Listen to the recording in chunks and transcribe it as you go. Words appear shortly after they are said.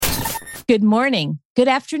Good morning, good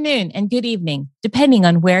afternoon, and good evening, depending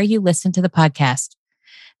on where you listen to the podcast.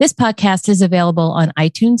 This podcast is available on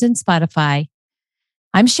iTunes and Spotify.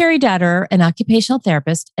 I'm Sherry Dotterer, an occupational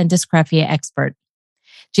therapist and dysgraphia expert.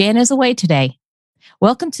 Jan is away today.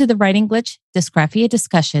 Welcome to the Writing Glitch Dysgraphia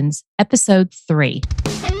Discussions, Episode 3.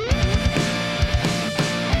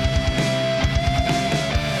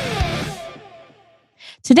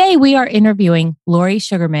 Today, we are interviewing Lori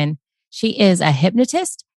Sugarman. She is a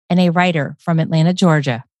hypnotist and a writer from Atlanta,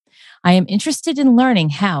 Georgia. I am interested in learning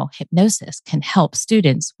how hypnosis can help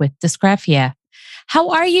students with dysgraphia. How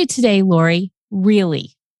are you today, Lori?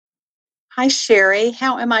 Really? Hi, Sherry.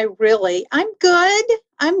 How am I really? I'm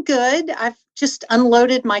good. I've just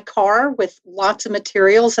unloaded my car with lots of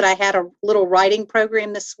materials that I had a little writing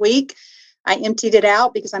program this week. I emptied it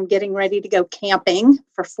out because I'm getting ready to go camping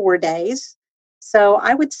for 4 days. So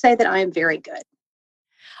I would say that I am very good.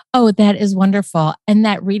 Oh, that is wonderful. And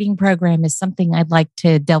that reading program is something I'd like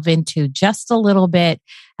to delve into just a little bit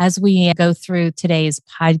as we go through today's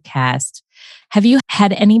podcast. Have you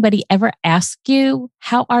had anybody ever ask you,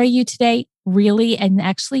 how are you today? Really? And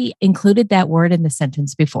actually included that word in the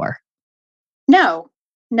sentence before? No,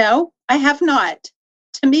 I have not.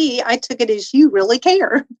 To me, I took it as you really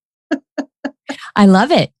care. I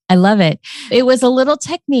love it. It was a little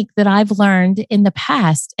technique that I've learned in the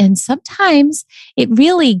past. And sometimes it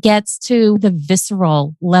really gets to the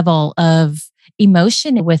visceral level of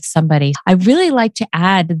emotion with somebody. I really like to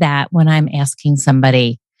add that when I'm asking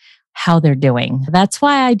somebody how they're doing. That's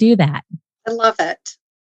why I do that. I love it.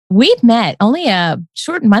 We met only a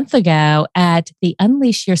short month ago at the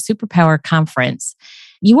Unleash Your Superpower conference.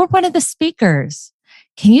 You were one of the speakers.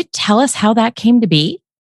 Can you tell us how that came to be?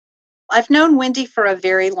 I've known Wendy for a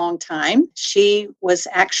very long time. She was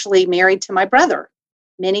actually married to my brother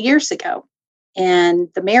many years ago. And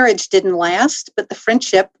the marriage didn't last, but the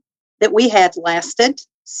friendship that we had lasted.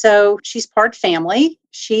 So she's part family.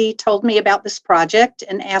 She told me about this project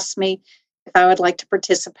and asked me if I would like to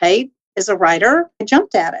participate as a writer. I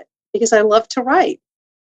jumped at it because I love to write.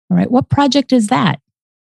 All right. What project is that?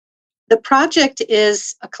 The project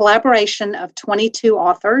is a collaboration of 22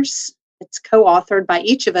 authors. It's co-authored by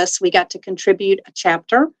each of us. We got to contribute a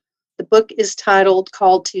chapter. The book is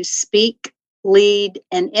called To Speak, Lead,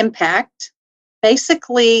 and Impact.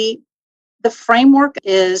 Basically, the framework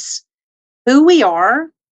is who we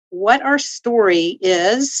are, what our story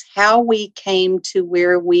is, how we came to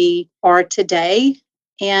where we are today,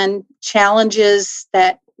 and challenges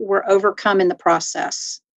that were overcome in the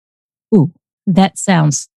process. Ooh, that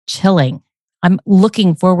sounds chilling. I'm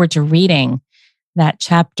looking forward to reading that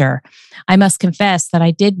chapter. I must confess that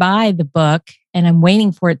I did buy the book and I'm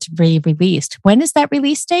waiting for it to be released. When is that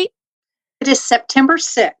release date? It is September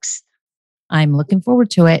 6th. I'm looking forward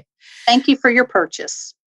to it. Thank you for your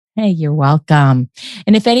purchase. Hey, you're welcome.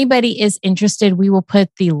 And if anybody is interested, we will put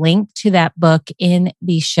the link to that book in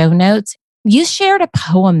the show notes. You shared a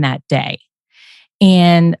poem that day,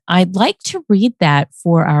 and I'd like to read that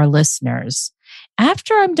for our listeners.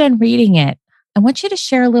 After I'm done reading it, I want you to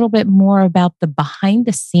share a little bit more about the behind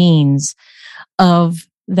the scenes of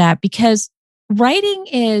that, because writing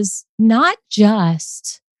is not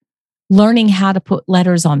just learning how to put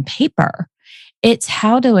letters on paper. It's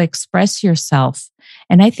how to express yourself.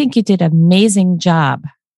 And I think you did an amazing job.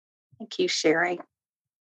 Thank you, Sherry.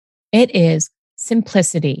 It is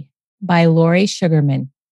Simplicity by Lori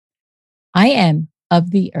Sugarman. I am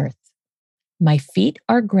of the earth. My feet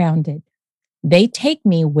are grounded. They take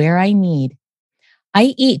me where I need.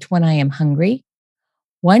 I eat when I am hungry.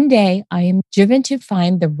 One day I am driven to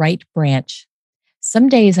find the right branch. Some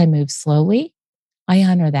days I move slowly. I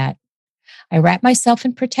honor that. I wrap myself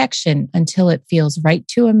in protection until it feels right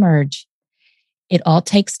to emerge. It all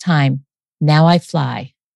takes time. Now I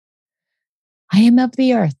fly. I am of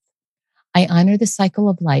the earth. I honor the cycle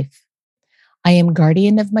of life. I am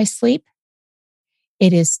guardian of my sleep.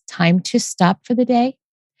 It is time to stop for the day.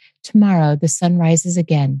 Tomorrow the sun rises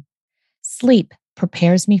again. Sleep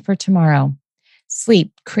prepares me for tomorrow.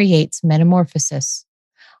 Sleep creates metamorphosis.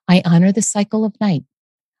 I honor the cycle of night.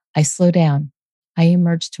 I slow down. I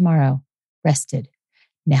emerge tomorrow, rested.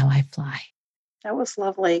 Now I fly. That was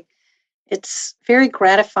lovely. It's very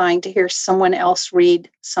gratifying to hear someone else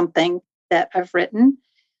read something that I've written,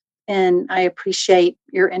 and I appreciate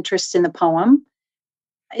your interest in the poem.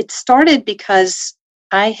 It started because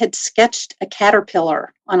I had sketched a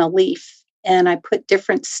caterpillar on a leaf, and I put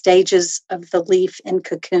different stages of the leaf in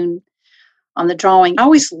cocoon on the drawing. I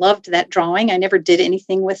always loved that drawing. I never did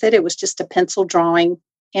anything with it. It was just a pencil drawing.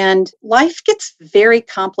 And life gets very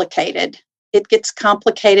complicated. It gets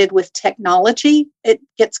complicated with technology. It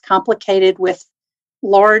gets complicated with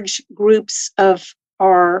large groups of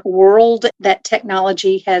our world that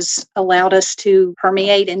technology has allowed us to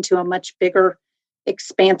permeate into a much bigger,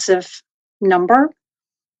 expansive number.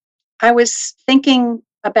 I was thinking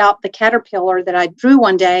about the caterpillar that I drew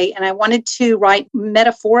one day, and I wanted to write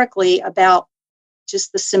metaphorically about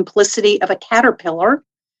just the simplicity of a caterpillar.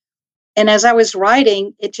 And as I was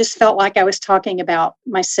writing, it just felt like I was talking about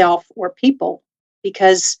myself or people,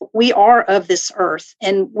 because we are of this earth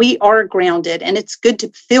and we are grounded, and it's good to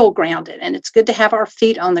feel grounded and it's good to have our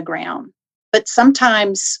feet on the ground. But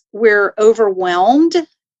sometimes we're overwhelmed,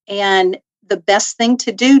 and the best thing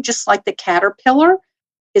to do, just like the caterpillar,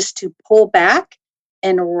 is to pull back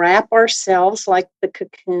and wrap ourselves like the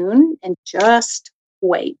cocoon and just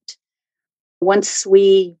wait. Once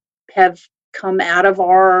we have come out of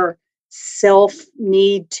our self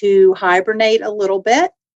need to hibernate a little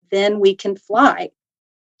bit, then we can fly.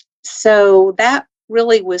 So that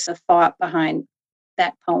really was a thought behind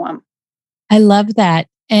that poem. I love that.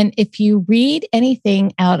 And if you read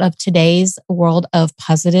anything out of today's world of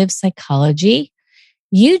positive psychology,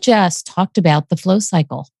 you just talked about the flow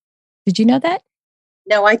cycle. Did you know that?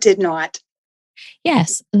 No, I did not.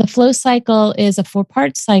 Yes, the flow cycle is a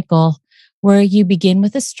 4-part cycle where you begin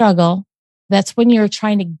with a struggle. That's when you're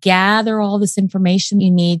trying to gather all this information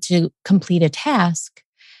you need to complete a task.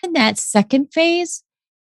 In that second phase,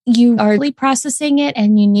 you are really processing it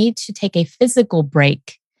and you need to take a physical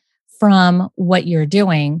break from what you're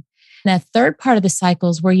doing. And the third part of the cycle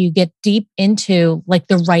is where you get deep into like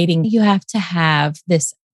the writing. You have to have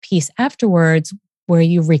this piece afterwards where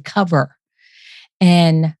you recover.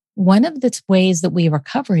 And one of the ways that we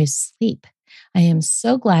recover is sleep. I am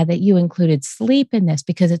so glad that you included sleep in this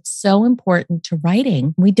because it's so important to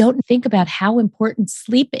writing. We don't think about how important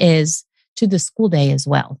sleep is to the school day as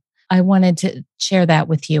well. I wanted to share that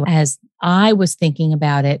with you as I was thinking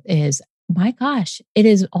about it is, my gosh, it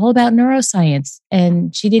is all about neuroscience.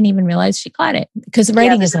 And she didn't even realize she got it because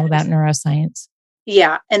writing is all about neuroscience.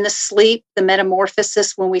 Yeah. And the sleep, the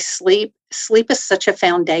metamorphosis when we sleep is such a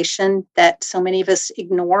foundation that so many of us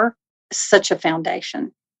ignore. Such a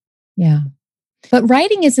foundation. Yeah. But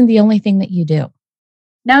writing isn't the only thing that you do.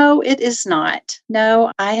 No, it is not.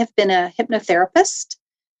 No, I have been a hypnotherapist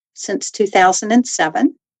since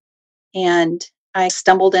 2007, and I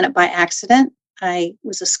stumbled in it by accident. I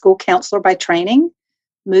was a school counselor by training,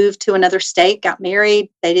 moved to another state, got married.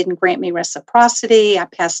 They didn't grant me reciprocity. I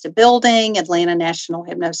passed a building, Atlanta National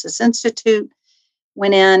Hypnosis Institute,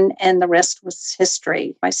 went in, and the rest was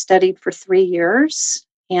history. I studied for 3 years,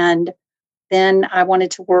 and then I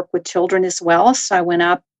wanted to work with children as well. So I went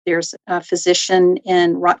up. There's a physician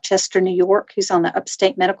in Rochester, New York, who's on the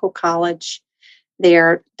Upstate Medical College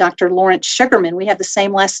there, Dr. Lori Sugarman. We have the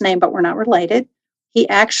same last name, but we're not related. He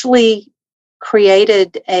actually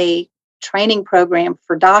created a training program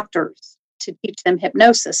for doctors to teach them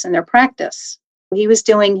hypnosis in their practice. He was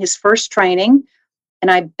doing his first training,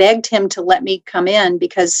 and I begged him to let me come in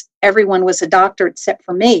because everyone was a doctor except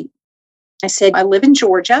for me. I said, I live in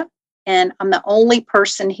Georgia, and I'm the only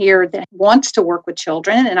person here that wants to work with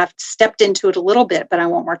children, and I've stepped into it a little bit, but I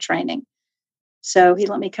want more training. So he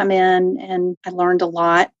let me come in, and I learned a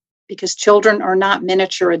lot because children are not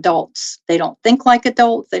miniature adults. They don't think like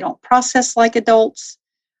adults. They don't process like adults.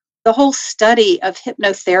 The whole study of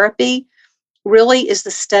hypnotherapy really is the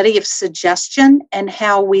study of suggestion and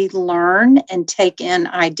how we learn and take in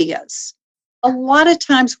ideas. A lot of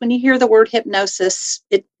times when you hear the word hypnosis,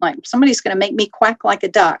 it like somebody's going to make me quack like a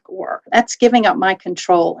duck, or that's giving up my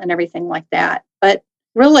control and everything like that. But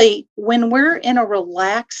really, when we're in a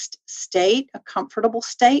relaxed state, a comfortable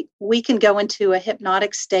state, we can go into a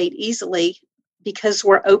hypnotic state easily because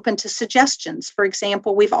we're open to suggestions. For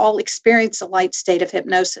example, we've all experienced a light state of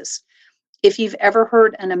hypnosis. If you've ever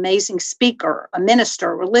heard an amazing speaker, a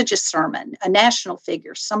minister, a religious sermon, a national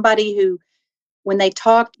figure, somebody who, when they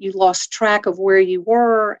talked, you lost track of where you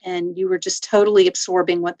were and you were just totally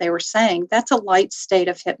absorbing what they were saying, that's a light state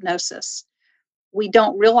of hypnosis. We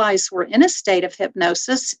don't realize we're in a state of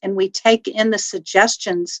hypnosis and we take in the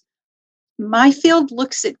suggestions. My field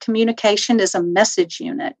looks at communication as a message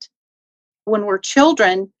unit. When we're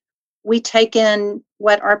children, we take in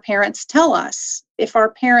what our parents tell us. If our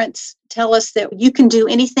parents tell us that you can do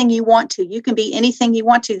anything you want to, you can be anything you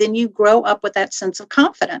want to, then you grow up with that sense of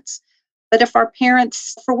confidence. But if our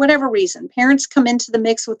parents, for whatever reason, parents come into the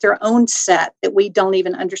mix with their own set that we don't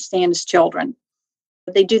even understand as children.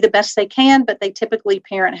 They do the best they can, but they typically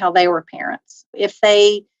parent how they were parents. If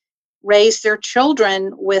they raise their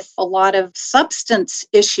children with a lot of substance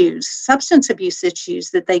abuse issues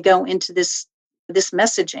that they go into this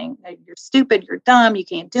messaging. You're stupid, you're dumb, you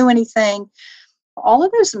can't do anything. All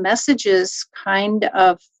of those messages kind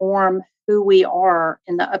of form who we are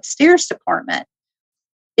in the upstairs department.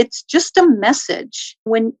 It's just a message.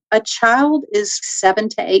 When a child is 7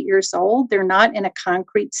 to 8 years old, they're not in a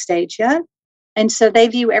concrete stage yet. And so they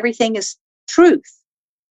view everything as truth.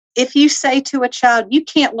 If you say to a child, you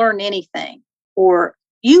can't learn anything, or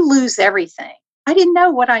you lose everything. I didn't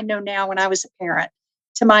know what I know now when I was a parent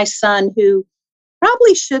to my son, who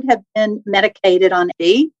probably should have been medicated on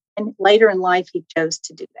B, and later in life he chose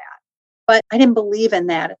to do that. But I didn't believe in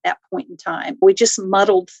that at that point in time. We just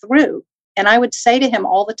muddled through. And I would say to him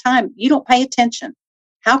all the time, you don't pay attention.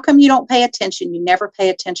 How come you don't pay attention? You never pay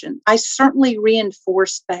attention. I certainly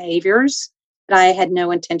reinforced behaviors that I had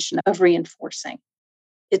no intention of reinforcing.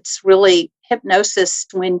 It's really hypnosis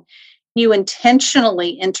when you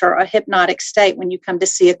intentionally enter a hypnotic state. When you come to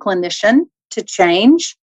see a clinician to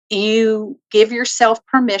change, you give yourself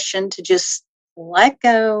permission to just let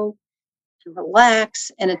go and relax,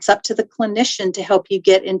 and it's up to the clinician to help you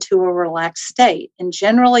get into a relaxed state. And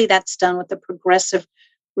generally that's done with a progressive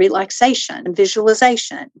relaxation and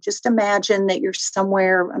visualization. Just imagine that you're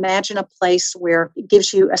somewhere, imagine a place where it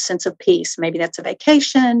gives you a sense of peace. Maybe that's a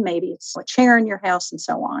vacation, maybe it's a chair in your house, and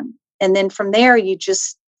so on. And then from there, you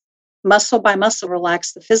just muscle by muscle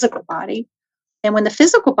relax the physical body. And when the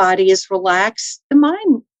physical body is relaxed, the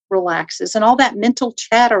mind relaxes, and all that mental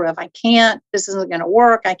chatter of I can't, this isn't going to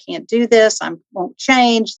work, I can't do this, I won't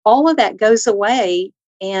change, all of that goes away,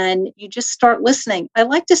 and you just start listening. I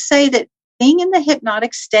like to say that being in the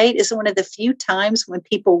hypnotic state is one of the few times when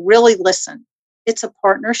people really listen. It's a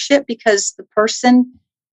partnership because the person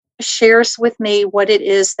shares with me what it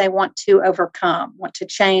is they want to overcome, want to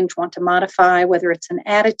change, want to modify, whether it's an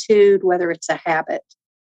attitude, whether it's a habit.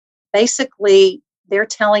 Basically, they're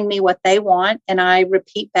telling me what they want, and I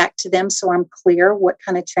repeat back to them so I'm clear what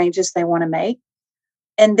kind of changes they want to make.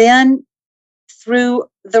 And then through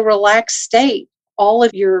the relaxed state, all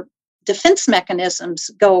of your defense mechanisms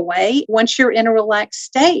go away. Once you're in a relaxed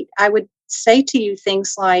state, I would say to you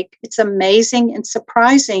things like, it's amazing and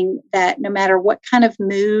surprising that no matter what kind of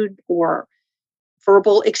mood or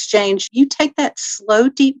verbal exchange, you take that slow,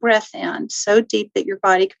 deep breath in, so deep that your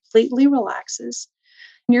body completely relaxes.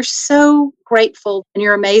 And you're so grateful, and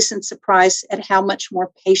you're amazed and surprised at how much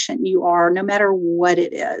more patient you are, no matter what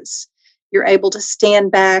it is. You're able to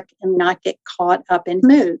stand back and not get caught up in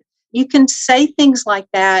mood. You can say things like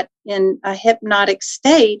that in a hypnotic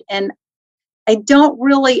state, and I don't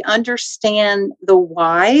really understand the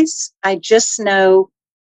whys. I just know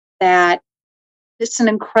that it's an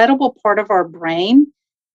incredible part of our brain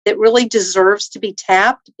that really deserves to be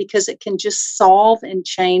tapped, because it can just solve and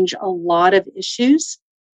change a lot of issues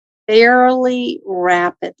fairly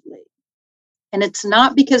rapidly. And it's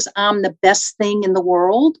not because I'm the best thing in the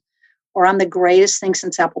world or I'm the greatest thing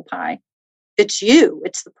since apple pie. It's you,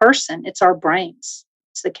 it's the person, it's our brains.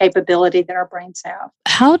 It's the capability that our brains have.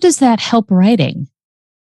 How does that help writing?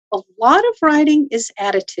 A lot of writing is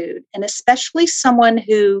attitude, and especially someone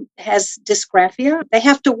who has dysgraphia, they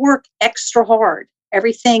have to work extra hard.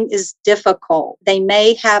 Everything is difficult. They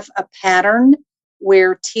may have a pattern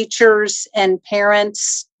where teachers and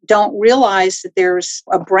parents don't realize that there's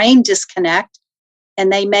a brain disconnect,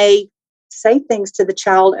 and they may say things to the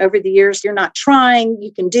child over the years, you're not trying,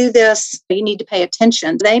 you can do this, you need to pay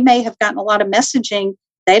attention. They may have gotten a lot of messaging.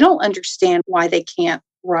 They don't understand why they can't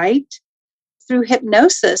write. Through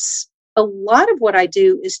hypnosis, a lot of what I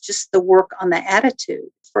do is just the work on the attitude.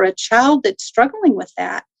 For a child that's struggling with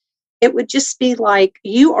that, it would just be like,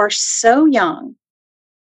 you are so young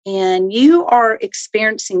and you are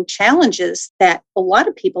experiencing challenges that a lot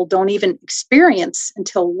of people don't even experience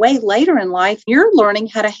until way later in life. You're learning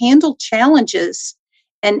how to handle challenges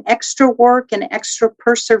and extra work and extra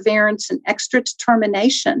perseverance and extra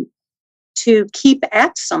determination to keep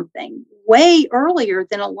at something way earlier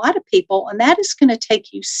than a lot of people. And that is going to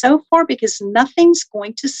take you so far, because nothing's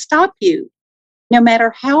going to stop you. No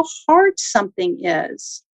matter how hard something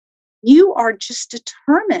is, you are just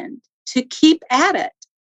determined to keep at it.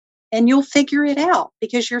 And you'll figure it out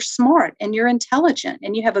because you're smart and you're intelligent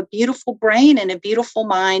and you have a beautiful brain and a beautiful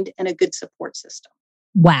mind and a good support system.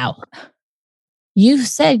 Wow. You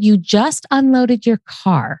said you just unloaded your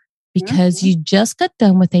car because you just got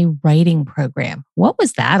done with a writing program. What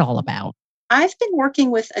was that all about? I've been working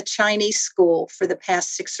with a Chinese school for the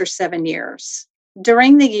past 6 or 7 years.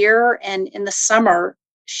 During the year and in the summer,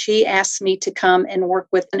 she asked me to come and work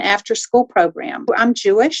with an after-school program. I'm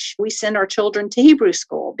Jewish. We send our children to Hebrew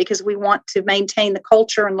school because we want to maintain the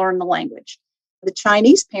culture and learn the language. The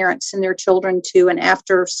Chinese parents send their children to an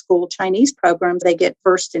after-school Chinese program. They get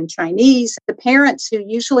versed in Chinese. The parents, who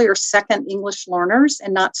usually are second English learners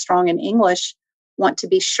and not strong in English, want to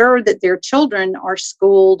be sure that their children are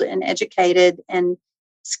schooled and educated and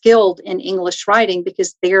skilled in English writing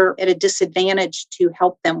because they're at a disadvantage to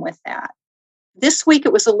help them with that. This week,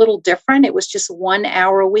 it was a little different. It was just 1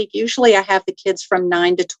 hour a week. Usually I have the kids from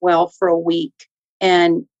 9 to 12 for a week.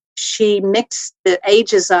 And she mixed the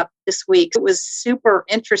ages up this week. It was super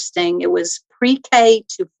interesting. It was pre-K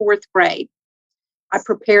to fourth grade. I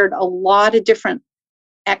prepared a lot of different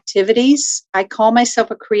activities. I call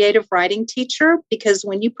myself a creative writing teacher because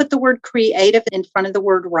when you put the word creative in front of the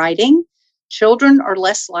word writing, children are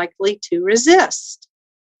less likely to resist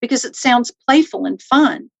because it sounds playful and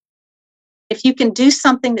fun. If you can do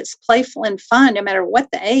something that's playful and fun, no matter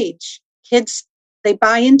what the age, kids, they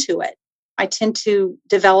buy into it. I tend to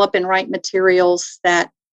develop and write materials that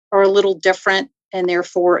are a little different, and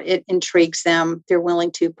therefore it intrigues them. They're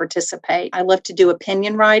willing to participate. I love to do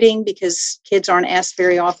opinion writing because kids aren't asked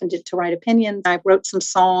very often to write opinions. I wrote some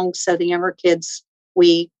songs, so the younger kids,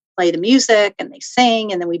 we play the music and they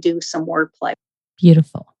sing, and then we do some wordplay.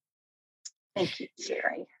 Beautiful. Thank you,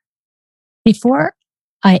 Jerry. Before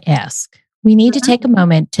I ask, we need to take a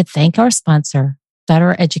moment to thank our sponsor,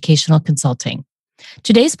 Federer Educational Consulting.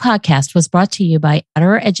 Today's podcast was brought to you by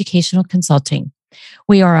Federer Educational Consulting.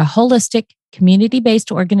 We are a holistic,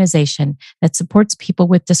 community-based organization that supports people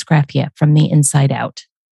with dysgraphia from the inside out.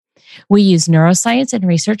 We use neuroscience and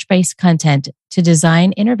research-based content to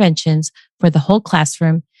design interventions for the whole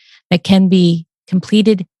classroom that can be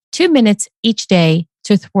completed 2 minutes each day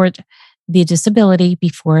to thwart the disability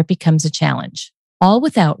before it becomes a challenge, all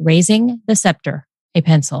without raising the scepter, a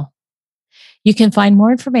pencil. You can find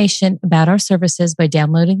more information about our services by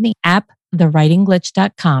downloading the app,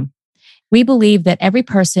 thewritingglitch.com. We believe that every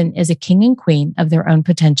person is a king and queen of their own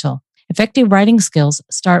potential. Effective writing skills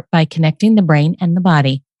start by connecting the brain and the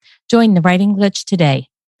body. Join the Writing Glitch today.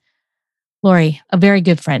 Lori, a very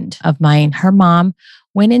good friend of mine, her mom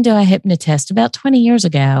went into a hypnotist about 20 years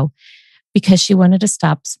ago because she wanted to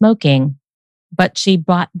stop smoking, but she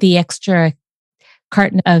bought the extra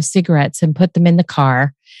carton of cigarettes and put them in the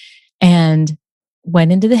car and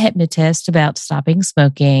went into the hypnotist about stopping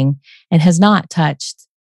smoking and has not touched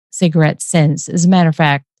cigarettes since. As a matter of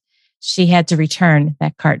fact, she had to return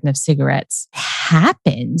that carton of cigarettes. It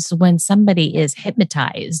happens when somebody is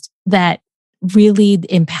hypnotized that really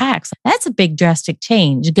impacts. That's a big drastic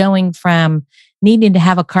change, going from needing to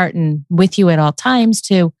have a carton with you at all times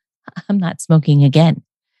to I'm not smoking again.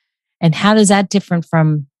 And how does that differ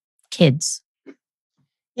from kids?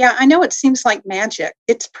 Yeah, I know it seems like magic.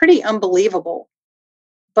 It's pretty unbelievable.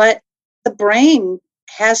 But the brain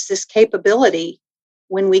has this capability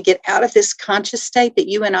when we get out of this conscious state that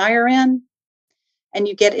you and I are in, and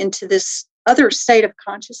you get into this other state of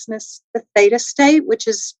consciousness, the theta state, which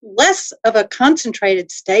is less of a concentrated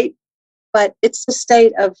state, but it's a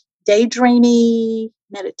state of daydreamy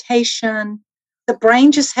meditation. The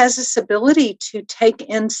brain just has this ability to take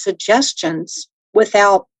in suggestions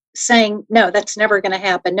without saying, no, that's never going to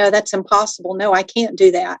happen. No, that's impossible. No, I can't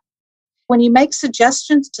do that. When you make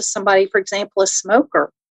suggestions to somebody, for example, a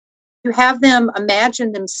smoker, you have them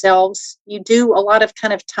imagine themselves. You do a lot of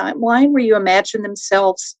kind of timeline where you imagine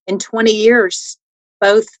themselves in 20 years,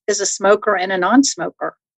 both as a smoker and a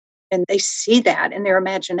non-smoker. And they see that in their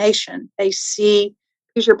imagination. They see,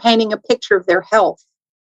 because you're painting a picture of their health.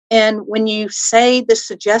 And when you say the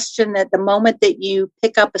suggestion that the moment that you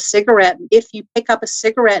pick up a cigarette, if you pick up a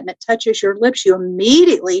cigarette and it touches your lips, you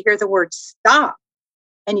immediately hear the word stop.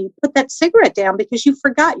 And you put that cigarette down because you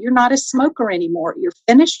forgot you're not a smoker anymore. You're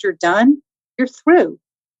finished, you're done, you're through.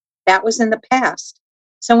 That was in the past.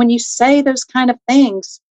 So when you say those kind of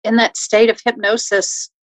things in that state of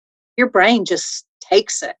hypnosis, your brain just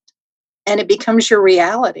takes it and it becomes your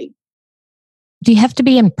reality. Do you have to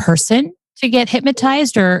be in person to get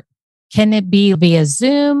hypnotized, or can it be via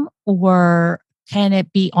Zoom, or can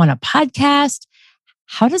it be on a podcast?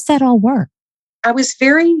 How does that all work? I was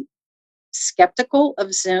very skeptical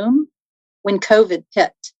of Zoom when COVID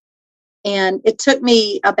hit. And it took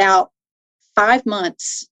me about 5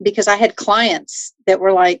 months because I had clients that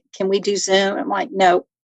were like, can we do Zoom? I'm like, no.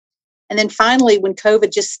 And then finally, when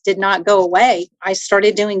COVID just did not go away, I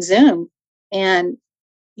started doing Zoom. And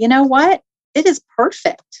you know what? It is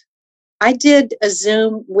perfect. I did a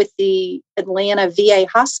Zoom with the Atlanta VA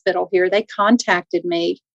hospital here. They contacted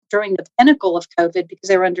me during the pinnacle of COVID because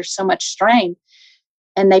they were under so much strain.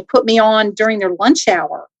 And they put me on during their lunch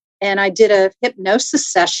hour. And I did a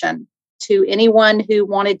hypnosis session to anyone who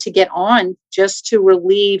wanted to get on just to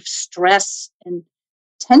relieve stress and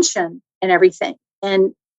tension and everything.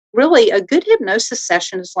 And really, a good hypnosis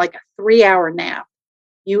session is like a 3-hour nap.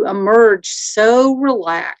 You emerge so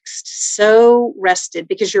relaxed, so rested,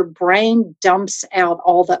 because your brain dumps out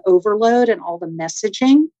all the overload and all the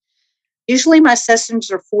messaging. Usually my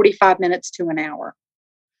sessions are 45 minutes to an hour.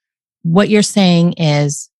 What you're saying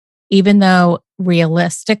is, even though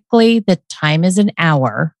realistically the time is an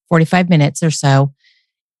hour, 45 minutes or so,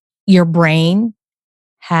 your brain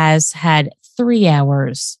has had 3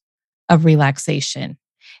 hours of relaxation.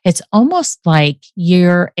 It's almost like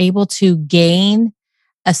you're able to gain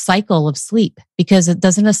a cycle of sleep, because it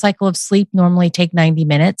doesn't a cycle of sleep normally take 90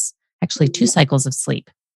 minutes? Actually, 2 cycles of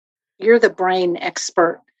sleep. You're the brain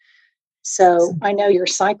expert. So I know your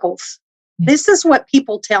cycles. This is what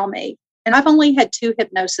people tell me. And I've only had 2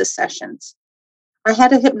 hypnosis sessions. I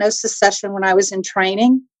had a hypnosis session when I was in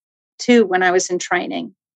training, 2 when I was in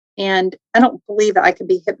training. And I don't believe I could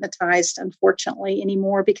be hypnotized, unfortunately,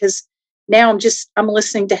 anymore, because now I'm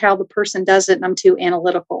listening to how the person does it and I'm too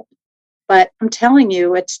analytical. But I'm telling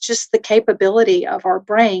you, it's just the capability of our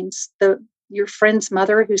brains. Your friend's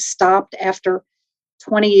mother who stopped after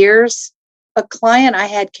 20 years, a client I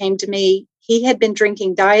had came to me. He had been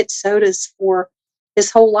drinking diet sodas for his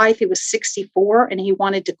whole life. He was 64 and he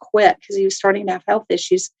wanted to quit because he was starting to have health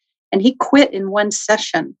issues. And he quit in 1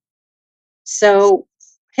 session. So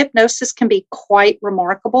hypnosis can be quite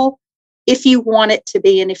remarkable if you want it to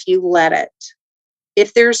be and if you let it.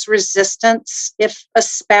 If there's resistance, if a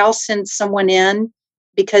spouse sends someone in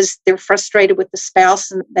because they're frustrated with the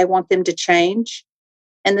spouse and they want them to change,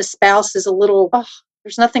 and the spouse is a little,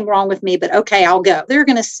 there's nothing wrong with me, but okay, I'll go. They're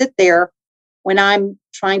going to sit there when I'm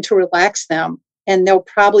trying to relax them, and they'll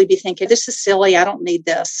probably be thinking, this is silly, I don't need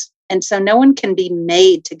this. And so no one can be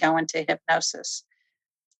made to go into hypnosis.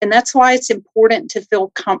 And that's why it's important to feel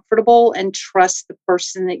comfortable and trust the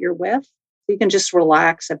person that you're with. You can just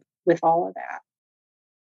relax with all of that.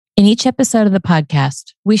 In each episode of the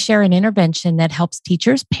podcast, we share an intervention that helps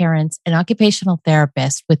teachers, parents, and occupational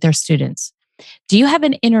therapists with their students. Do you have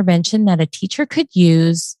an intervention that a teacher could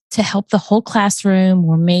use to help the whole classroom,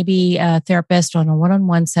 or maybe a therapist on a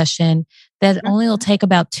one-on-one session that only will take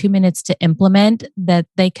about 2 minutes to implement, that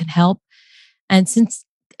they can help? And since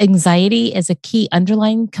anxiety is a key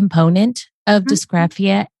underlying component of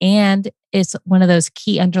dysgraphia, and it's one of those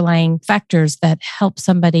key underlying factors that help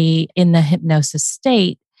somebody in the hypnosis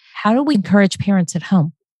state, how do we encourage parents at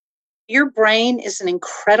home? Your brain is an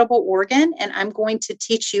incredible organ, and I'm going to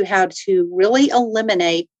teach you how to really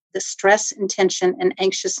eliminate the stress and tension and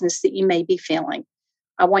anxiousness that you may be feeling.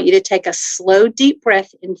 I want you to take a slow, deep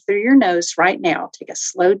breath in through your nose right now. Take a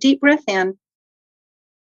slow, deep breath in.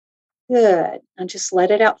 Good. And just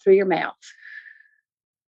let it out through your mouth.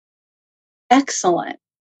 Excellent.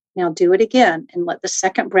 Now do it again and let the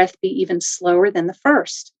second breath be even slower than the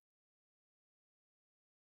first.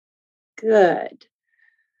 Good.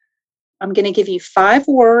 I'm going to give you 5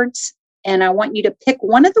 words, and I want you to pick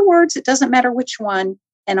one of the words. It doesn't matter which one.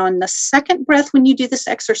 And on the second breath, when you do this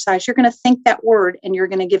exercise, you're going to think that word, and you're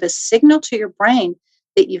going to give a signal to your brain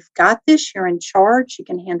that you've got this, you're in charge, you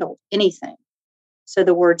can handle anything. So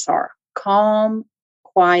the words are calm,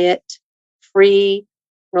 quiet, free,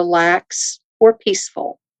 relax, or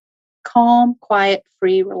peaceful. Calm, quiet,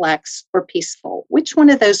 free, relax, or peaceful. Which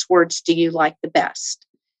one of those words do you like the best?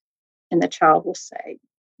 And the child will say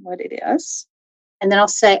what it is. And then I'll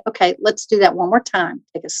say, okay, let's do that one more time.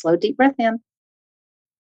 Take a slow, deep breath in.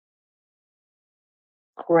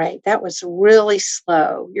 Great. That was really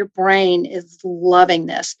slow. Your brain is loving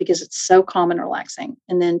this because it's so calm and relaxing.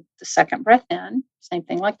 And then the second breath in, same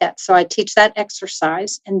thing like that. So I teach that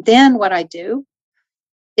exercise. And then what I do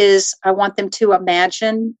is I want them to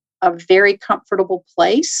imagine a very comfortable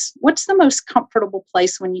place. What's the most comfortable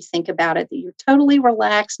place when you think about it, that you're totally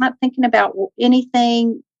relaxed, not thinking about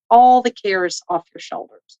anything, all the cares off your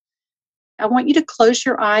shoulders? I want you to close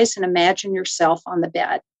your eyes and imagine yourself on the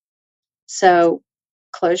bed. So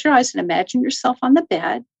close your eyes and imagine yourself on the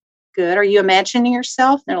bed. Good. Are you imagining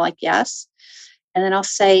yourself? And they're like, yes. And then I'll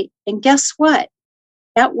say, and guess what?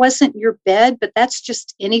 That wasn't your bed, but that's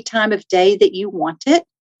just any time of day that you want it.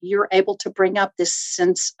 You're able to bring up this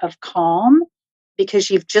sense of calm because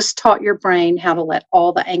you've just taught your brain how to let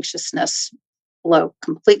all the anxiousness blow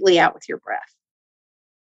completely out with your breath.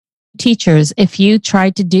 Teachers, if you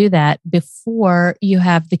tried to do that before you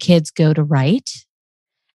have the kids go to write,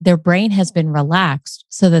 their brain has been relaxed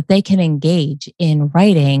so that they can engage in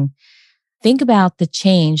writing. Think about the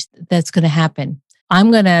change that's going to happen. I'm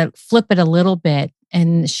going to flip it a little bit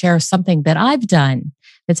and share something that I've done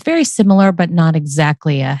that's very similar, but not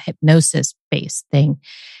exactly a hypnosis-based thing.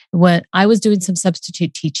 When I was doing some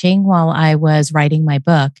substitute teaching while I was writing my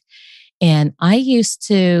book, and I used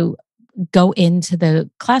to go into the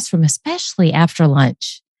classroom, especially after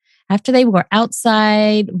lunch, after they were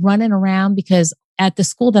outside running around, because at the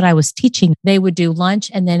school that I was teaching, they would do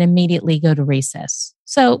lunch and then immediately go to recess.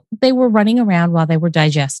 So they were running around while they were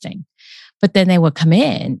digesting. But then they would come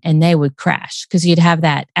in and they would crash because you'd have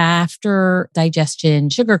that after digestion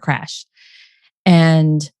sugar crash.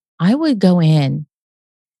 And I would go in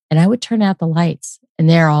and I would turn out the lights and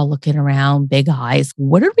they're all looking around, big eyes.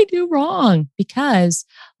 What did we do wrong? Because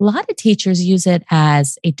a lot of teachers use it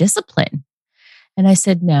as a discipline. And I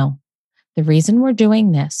said, no, the reason we're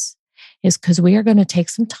doing this is because we are going to take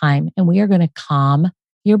some time and we are going to calm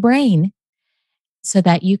your brain so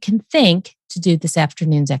that you can think to do this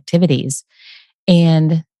afternoon's activities.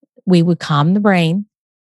 And we would calm the brain.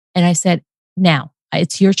 And I said, now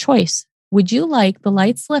it's your choice. Would you like the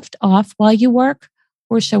lights left off while you work,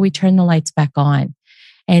 or shall we turn the lights back on?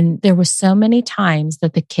 And there were so many times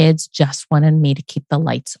that the kids just wanted me to keep the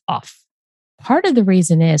lights off. Part of the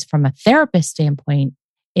reason is, from a therapist standpoint,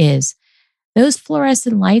 is those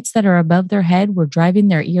fluorescent lights that are above their head were driving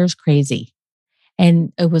their ears crazy.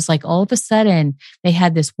 And it was like all of a sudden they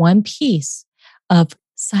had this one piece of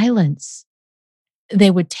silence.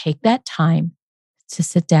 They would take that time to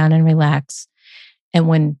sit down and relax. And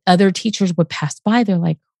when other teachers would pass by, they're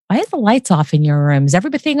like, why is the lights off in your room? Is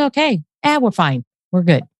everything okay? We're fine. We're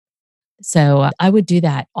good. So I would do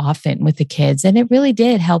that often with the kids. And it really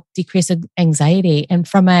did help decrease anxiety. And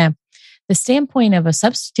from the standpoint of a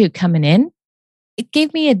substitute coming in, it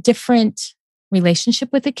gave me a different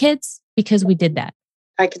relationship with the kids because we did that.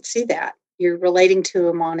 I could see that. You're relating to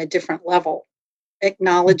them on a different level,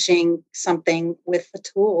 acknowledging something with a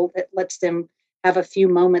tool that lets them have a few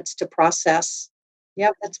moments to process.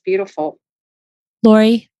 Yep, that's beautiful.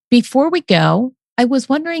 Lori, before we go, I was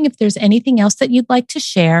wondering if there's anything else that you'd like to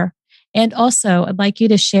share. And also, I'd like you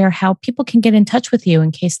to share how people can get in touch with you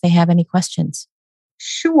in case they have any questions.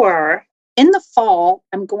 Sure. In the fall,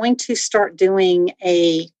 I'm going to start doing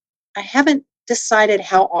I haven't decided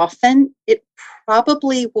how often. It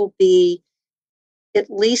probably will be at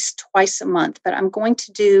least twice a month, but I'm going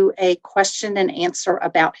to do a question and answer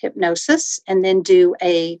about hypnosis and then do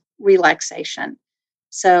a relaxation.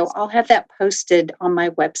 So I'll have that posted on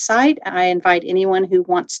my website. I invite anyone who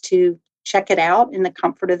wants to check it out in the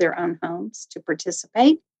comfort of their own homes to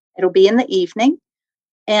participate. It'll be in the evening.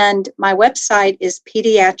 And my website is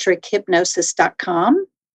pediatrichypnosis.com,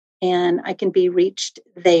 and I can be reached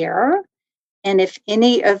there. And if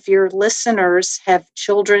any of your listeners have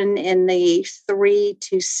children in the 3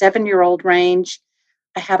 to 7-year-old range,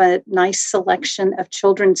 I have a nice selection of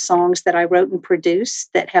children's songs that I wrote and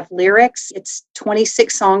produced that have lyrics. It's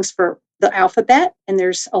 26 songs for the alphabet, and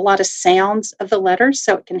there's a lot of sounds of the letters,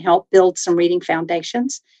 so it can help build some reading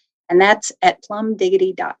foundations. And that's at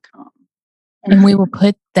plumdiggity.com. And we will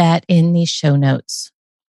put that in the show notes.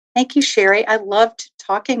 Thank you, Sherry. I loved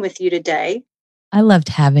talking with you today. I loved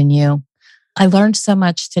having you. I learned so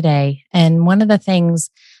much today. And one of the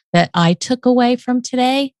things that I took away from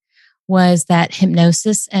today was that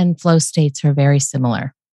hypnosis and flow states are very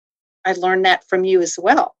similar. I learned that from you as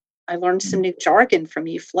well. I learned some new jargon from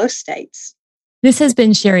you, flow states. This has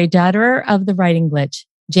been Sherry Dodderer of The Writing Glitch.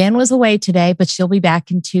 Jan was away today, but she'll be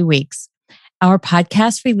back in 2 weeks. Our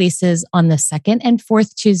podcast releases on the second and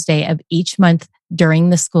fourth Tuesday of each month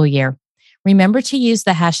during the school year. Remember to use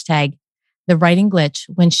the hashtag The Writing Glitch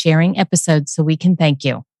when sharing episodes so we can thank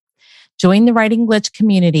you. Join the Writing Glitch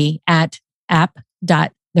community at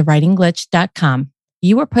app.thewritingglitch.com.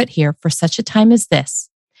 You were put here for such a time as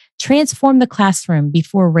this. Transform the classroom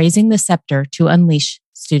before raising the scepter to unleash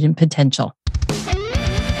student potential.